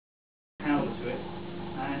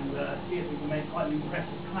see if we can make quite an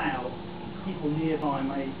impressive cloud. People nearby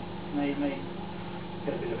may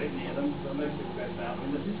get a bit of it near them, but most people go without. I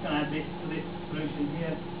mean, we're just going to add this to this solution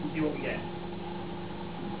here and see what we get.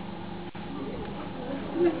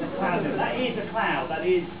 That is a cloud. That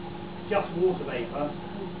is just water vapour,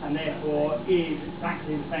 and therefore is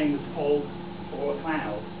exactly the same as fog or a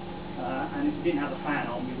cloud. And if we didn't have a fan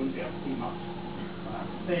on, we wouldn't be able to see much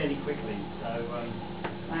fairly quickly. So,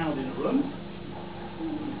 cloud in a room.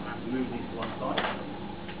 I have to move these to one side.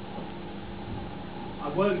 I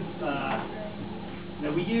won't.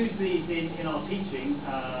 We use these in our teaching,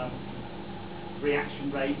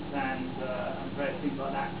 reaction rates and various things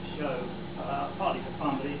like that to show, partly for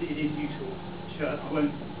fun, but it is useful to show. I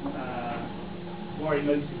won't worry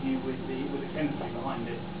most of you with the chemistry behind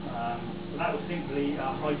it. So that was simply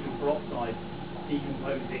hydrogen peroxide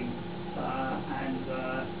decomposing, and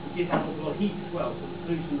it gives out a lot of heat as well. So the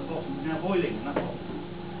solution at the bottom is now boiling, and that's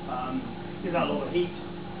gives out a lot of heat,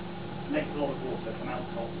 makes a lot of water come out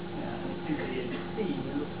the top. And it simply is steam.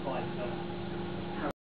 It looks like